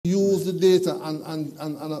the data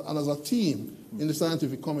and as a team in the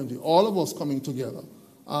scientific community, all of us coming together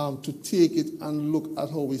to take it and look at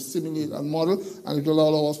how we simulate and model, and it will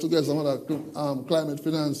allow us to get some of that climate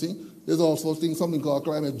financing. There's also something called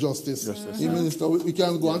climate justice. Minister, we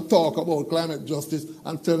can go and talk about climate justice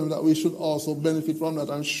and tell them that we should also benefit from that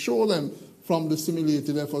and show them from the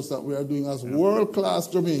simulated efforts that we are doing as world-class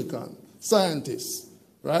Jamaican scientists,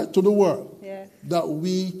 right, to the world, that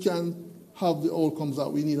we can have the outcomes that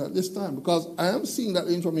we need at this time. Because I am seeing that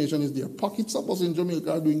the information is there. Pockets of us in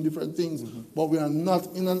Jamaica are doing different things, but we are not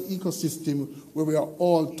in an ecosystem where we are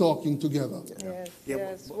all talking together.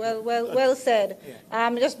 Yes. Well said.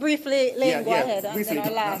 Just briefly, Leighton, go ahead. Briefly,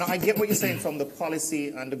 I get what you're saying from the policy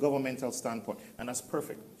and the governmental standpoint, and that's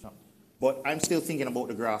perfect. But I'm still thinking about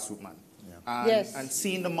the grassroots, man. And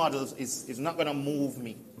seeing the models is not going to move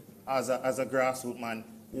me as a grassroots man.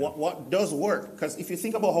 What does work? Because if you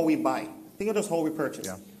think about how we buy, think of just how we purchase.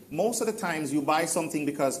 Most of the times you buy something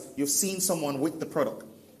because you've seen someone with the product,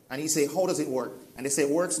 and you say, how does it work? And they say it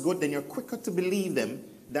works good, then you're quicker to believe them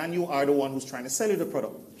than you are the one who's trying to sell you the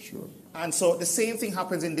product. Sure. And so the same thing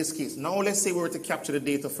happens in this case. Now let's say we were to capture the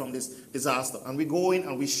data from this disaster, and we go in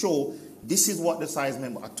and we show this is what the size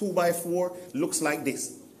member, a 2x4 looks like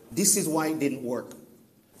this. This is why it didn't work.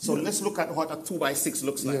 So let's look at what a 2x6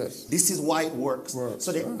 looks like. This is why it works.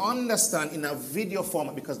 So they understand in a video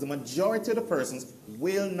format, because the majority of the persons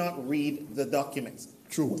will not read the documents.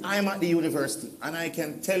 True. I'm at the university, and I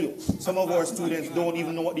can tell you, some of our students don't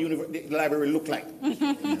even know what the library look like.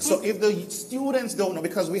 So if the students don't know,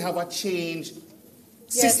 because we have a change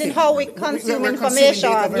system. In how we consume information.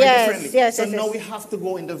 Yes. Now we have to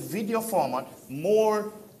go in the video format,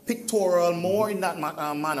 more pictorial, more in that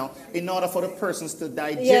manner, in order for the persons to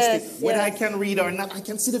digest it. Whether I can read or not, I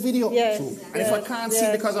can see the video. And if I can't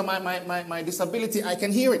see because of my disability, I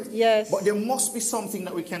can hear it. But there must be something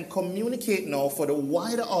that we can communicate now for the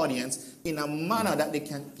wider audience in a manner that they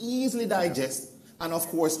can easily digest and, of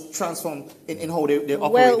course, transform in how they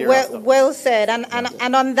operate thereafter. Well said.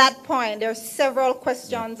 And on that point, there are several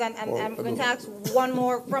questions, and I'm going to ask one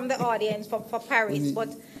more from the audience for Parris, but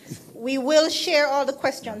we will share all the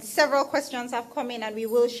questions. Several questions have come in, and we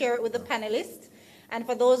will share it with the panelists. And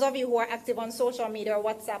for those of you who are active on social media or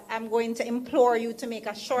WhatsApp, I'm going to implore you to make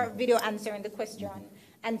a short video answering the question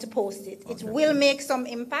and to post it. It will make some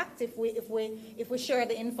impact if we share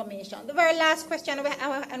the information. The very last question,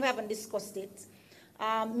 and we haven't discussed it.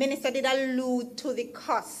 Minister did allude to the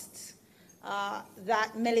cost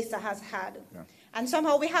that Melissa has had. And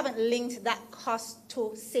somehow we haven't linked that cost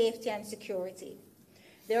to safety and security.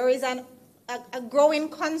 There is a growing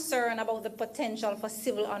concern about the potential for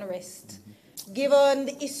civil unrest, given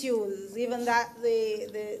the issues, given that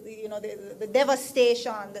the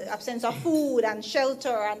devastation, the absence of food and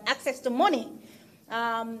shelter and access to money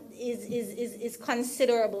is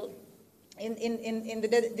considerable in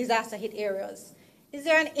the disaster hit areas. Is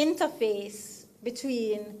there an interface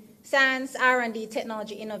between science, R&D,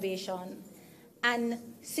 technology, innovation, and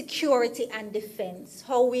security and defense?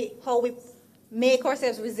 How we make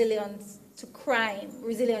ourselves resilient to crime,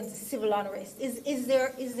 resilient to civil unrest. Is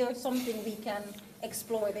there something we can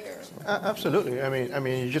explore there? Absolutely. I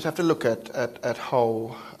mean, you just have to look at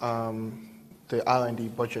how the R&D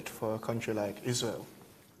budget for a country like Israel,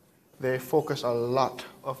 they focus a lot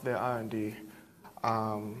of their R&D,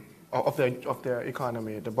 of their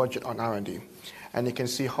economy, the budget on R&D, and you can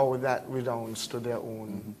see how that redounds to their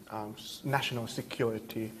own national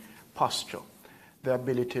security posture. The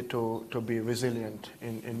ability to be resilient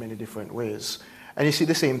in many different ways. And you see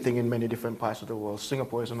the same thing in many different parts of the world.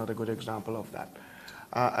 Singapore is another good example of that.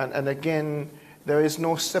 And again, there is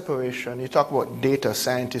no separation. You talk about data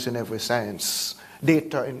scientists in every science.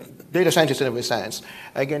 Data scientists in every science.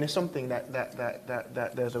 Again, it's something that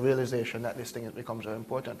there's a realization that this thing becomes very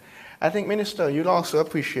important. I think, Minister, you'll also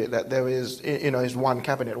appreciate that there is, is one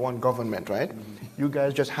cabinet, one government, right? You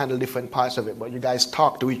guys just handle different parts of it, but you guys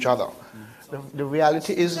talk to each other. The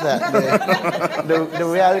reality is that the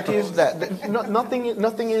reality is that nothing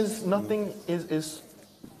is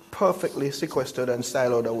perfectly sequestered and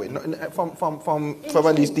siloed away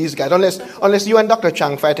from these guys, unless you and Dr.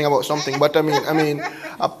 Chang fighting about something. But I mean,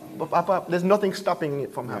 there's nothing stopping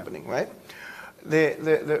it from happening, right?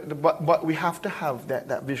 But we have to have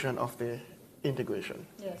that vision of the integration.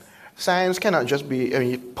 Science cannot just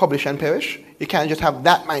be publish and perish. You can't just have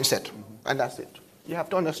that mindset and that's it. You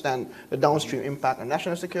have to understand the downstream impact on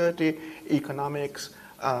national security, economics,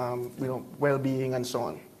 well-being, and so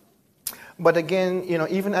on. But again,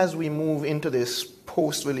 even as we move into this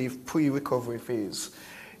post-relief, pre-recovery phase,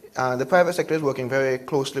 the private sector is working very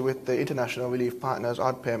closely with the international relief partners,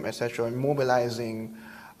 ODPEM, etc., in mobilizing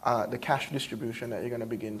the cash distribution that you're going to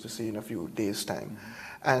begin to see in a few days' time.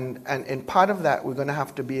 And in part of that, we're going to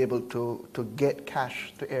have to be able to get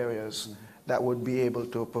cash to areas that would be able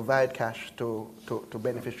to provide cash to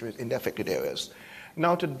beneficiaries in the affected areas.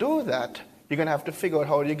 Now, to do that, you're going to have to figure out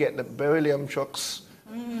how you get the beryllium trucks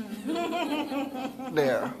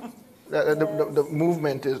there. The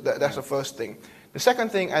movement that's the first thing. The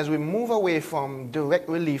second thing, as we move away from direct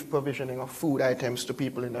relief provisioning of food items to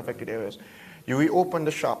people in the affected areas, you reopen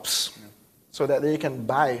the shops so that they can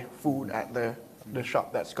buy food at the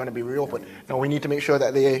shop that's going to be reopened. Now we need to make sure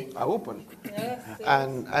that they are open. Yes,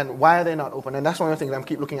 yes. And why are they not open? And that's one of the things I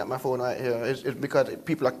keep looking at my phone right here is because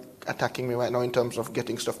people are attacking me right now in terms of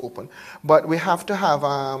getting stuff open. But we have to have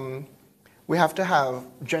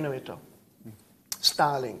generator,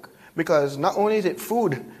 Starlink, because not only is it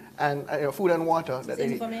food and food and water that they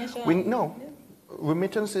need. We know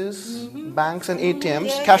remittances, banks and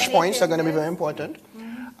ATMs, cash points are going to be very important.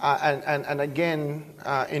 And again,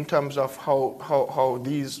 in terms of how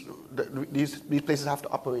these places have to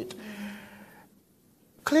operate.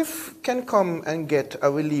 Cliff can come and get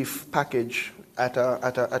a relief package at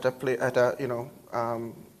a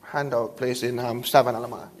handout place in Savannah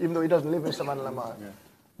Lamar, even though he doesn't live in Savannah Lamar. Yeah.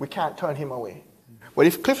 We can't turn him away. But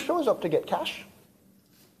if Cliff shows up to get cash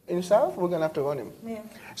himself, we're going to have to run him. Yeah.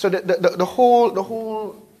 So the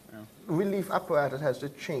whole relief apparatus has to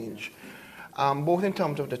change. Both in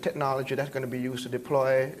terms of the technology that's going to be used to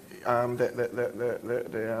deploy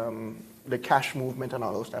the cash movement and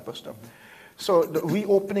all those type of stuff. So the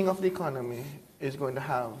reopening of the economy is going to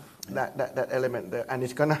have that element there, and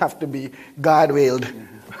it's going to have to be guardrailed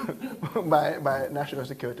by national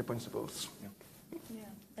security principles. Yeah.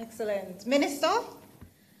 Excellent. Minister,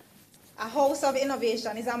 a house of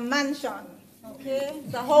innovation is a mansion, okay?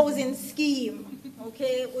 It's a housing scheme,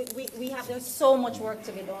 okay? There's so much work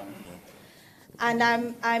to be done. And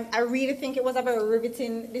I really think it was a very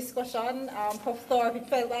riveting discussion. Prof. Thorpe, it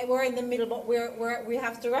felt like we're in the middle, but we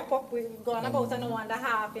have to wrap up. We've gone about an hour and a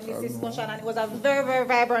half in this discussion, and it was a very, very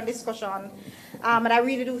vibrant discussion. And I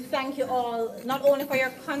really do thank you all, not only for your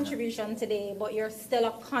contribution today, but your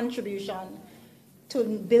stellar contribution to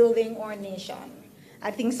building our nation. I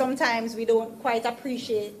think sometimes we don't quite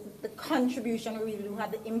appreciate the contribution we really do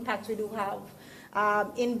have, the impact we do have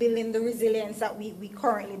in building the resilience that we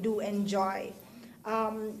currently do enjoy.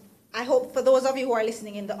 I hope for those of you who are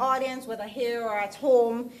listening in the audience, whether here or at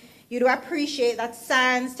home, you do appreciate that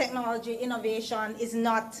science, technology, innovation is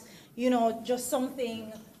not, just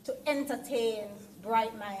something to entertain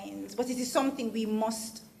bright minds, but it is something we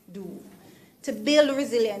must do to build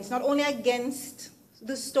resilience, not only against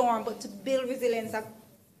the storm, but to build resilience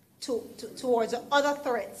towards other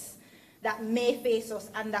threats that may face us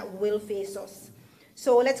and that will face us.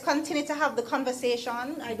 So let's continue to have the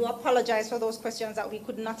conversation. I do apologize for those questions that we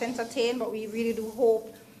could not entertain, but we really do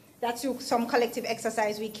hope that through some collective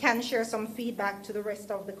exercise, we can share some feedback to the rest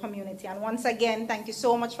of the community. And once again, thank you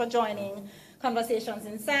so much for joining Conversations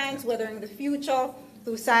in Science, Weathering the Future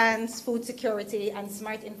through Science, Food Security, and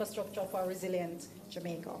Smart Infrastructure for a Resilient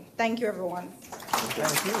Jamaica. Thank you, everyone.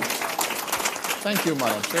 Thank you. Thank you,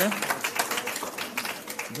 Madam Chair.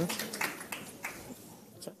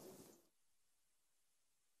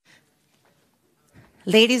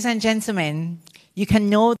 Ladies and gentlemen, you can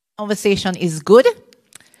know the conversation is good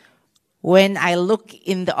when I look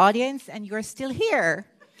in the audience and you're still here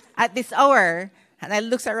at this hour. And I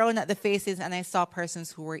looked around at the faces and I saw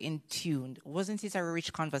persons who were in tune. Wasn't it a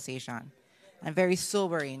rich conversation? And very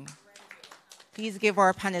sobering. Please give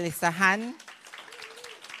our panelists a hand.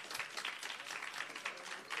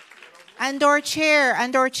 And our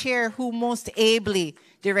chair who most ably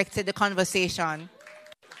directed the conversation.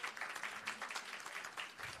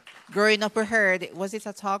 Growing up, we heard, was it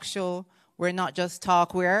a talk show? We're not just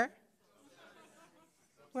talk, we're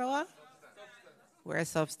what? We're a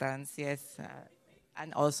substance, yes.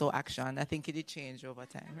 And also action. I think it did change over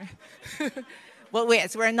time. But wait,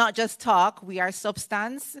 so we're not just talk, we are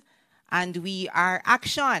substance, and we are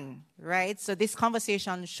action, right? So this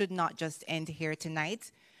conversation should not just end here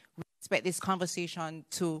tonight. We expect this conversation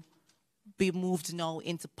to be moved now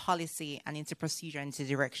into policy and into procedure and into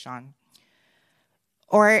direction.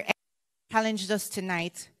 Or challenged us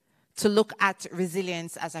tonight to look at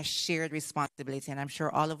resilience as a shared responsibility. And I'm sure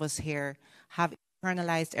all of us here have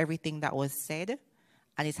internalized everything that was said,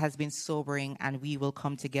 and it has been sobering, and we will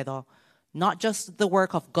come together, not just the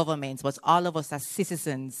work of governments, but all of us as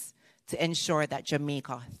citizens to ensure that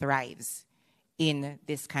Jamaica thrives in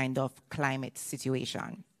this kind of climate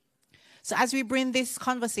situation. So as we bring this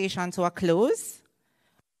conversation to a close,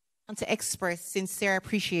 I want to express sincere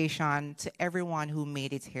appreciation to everyone who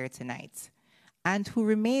made it here tonight. and who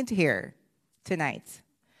remained here tonight.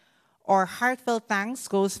 Our heartfelt thanks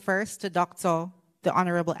goes first to the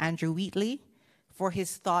Honorable Andrew Wheatley for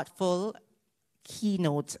his thoughtful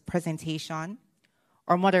keynote presentation.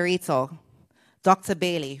 Our moderator, Dr.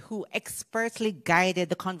 Bailey, who expertly guided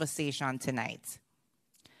the conversation tonight.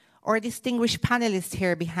 Our distinguished panelists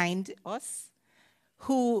here behind us,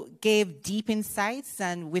 who gave deep insights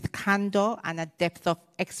and with candor and a depth of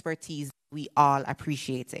expertise we all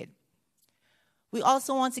appreciated. We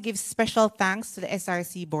also want to give special thanks to the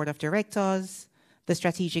SRC Board of Directors, the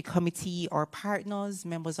Strategic Committee, our partners,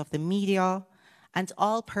 members of the media, and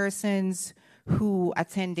all persons who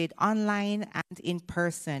attended online and in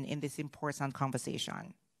person in this important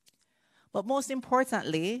conversation. But most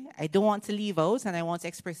importantly, I don't want to leave out, and I want to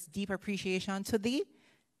express deep appreciation to the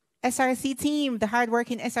SRC team, the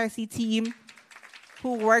hardworking SRC team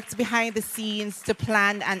who worked behind the scenes to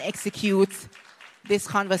plan and execute this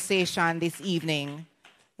conversation this evening.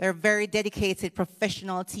 They're a very dedicated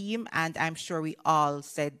professional team, and I'm sure we all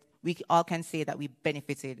can say that we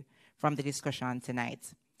benefited from the discussion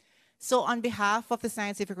tonight. So on behalf of the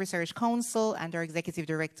Scientific Research Council and our Executive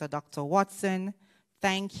Director, Dr. Watson,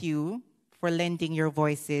 thank you for lending your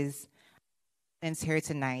voices here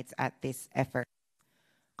tonight at this effort.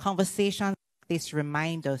 Conversations like this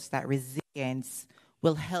remind us that resilience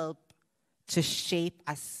will help to shape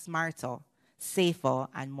a smarter, safer,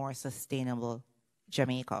 and more sustainable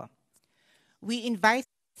Jamaica. We invite you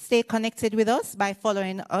to stay connected with us by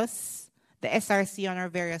following us, the SRC, on our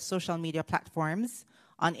various social media platforms.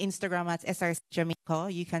 On Instagram at SRC Jamaica.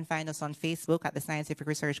 You can find us on Facebook at the Scientific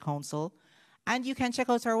Research Council. And you can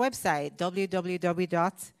check out our website,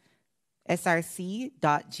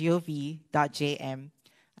 www.src.gov.jm.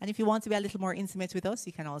 And if you want to be a little more intimate with us,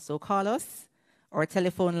 you can also call us. Our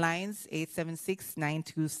telephone lines,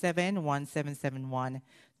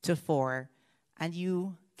 876-927-1771-4. And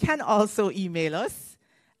you can also email us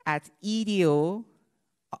at edo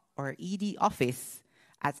or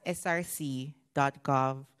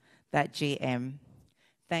edoffice@src.gov.jm.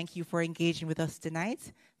 Thank you for engaging with us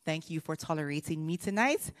tonight. Thank you for tolerating me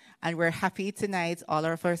tonight. And we're happy tonight, all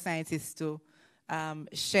of our scientists, to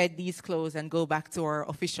shed these clothes and go back to our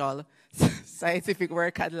official scientific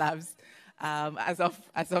work at labs as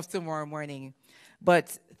of tomorrow morning.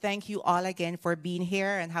 But thank you all again for being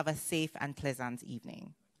here, and have a safe and pleasant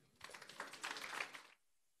evening.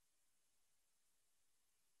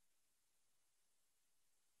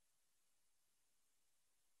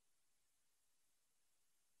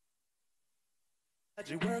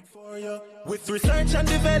 Work for you. With research and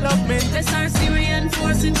development, SRC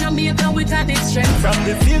reinforcing Jamaica with added strength. From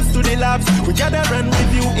the fields to the labs, we gather and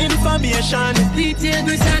review information. Detailed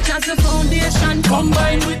research as the foundation,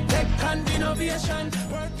 combined with tech and innovation.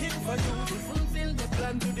 Working for you to fulfill the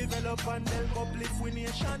plan to develop and help uplift we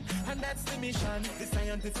nation. And that's the mission. The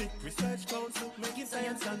Scientific Research Council, making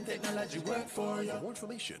science and technology work for you. For more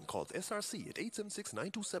information, call SRC at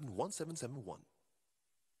 876-927-1771.